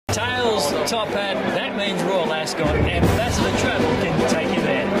Tails, top hat, that means Royal Ascot. Ambassador Travel can take you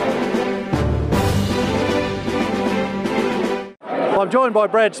there. I'm joined by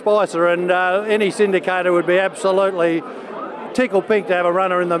Brad Spicer, and any syndicator would be absolutely tickle pink to have a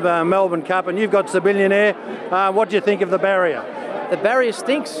runner in the Melbourne Cup, and you've got Billionaire. What do you think of the barrier? The barrier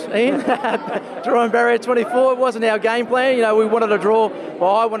stinks, Ian. Drawing barrier 24, it wasn't our game plan. You know, we wanted to draw,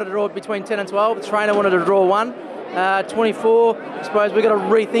 well, I wanted to draw between 10 and 12. The trainer wanted to draw 1. 24, I suppose we've got to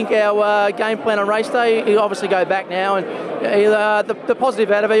rethink our game plan on race day. He'll obviously go back now, and the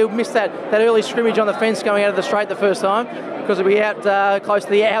positive out of it, he'll miss that early scrimmage on the fence going out of the straight the first time, because he'll be out close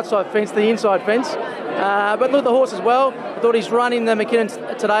to the outside fence, the inside fence. But look at the horse as well. I thought his run in the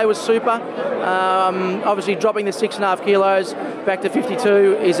McKinnon today was super. Obviously dropping the 6.5 kilos back to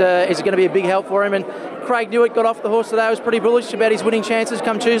 52 is going to be a big help for him. And Craig Newitt got off the horse today. I was pretty bullish about his winning chances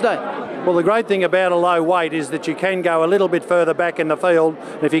come Tuesday. Well, the great thing about a low weight is that you can go a little bit further back in the field.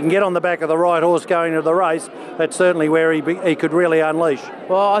 And if you can get on the back of the right horse going to the race, that's certainly where he could really unleash.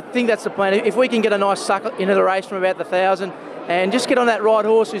 Well, I think that's the plan. If we can get a nice suck into the race from about the 1,000, and just get on that right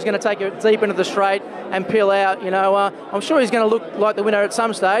horse who's going to take it deep into the straight and peel out. You know, I'm sure he's going to look like the winner at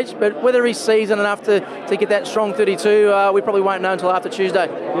some stage, but whether he's seasoned enough to get that strong 32, we probably won't know until after Tuesday.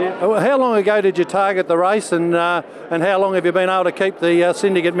 Yeah. Well, how long ago did you target the race, and how long have you been able to keep the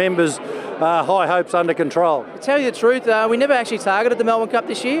syndicate members' high hopes under control? To tell you the truth, we never actually targeted the Melbourne Cup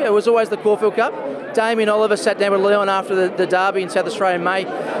this year. It was always the Caulfield Cup. Damien Oliver sat down with Leon after the Derby in South Australia in May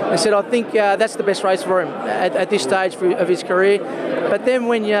and said, I think that's the best race for him at this stage of his career. But then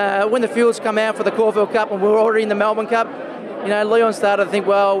when the fields come out for the Caulfield Cup and we're already in the Melbourne Cup, you know, Leon started to think,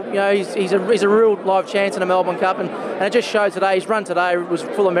 well, you know, he's a real live chance in a Melbourne Cup, and it just showed today. His run today was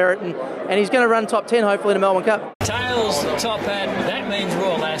full of merit, and he's going to run top 10 hopefully in the Melbourne Cup. Tails, top hat, that means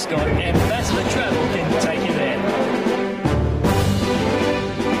Royal Ascot. Ambassador Travel can take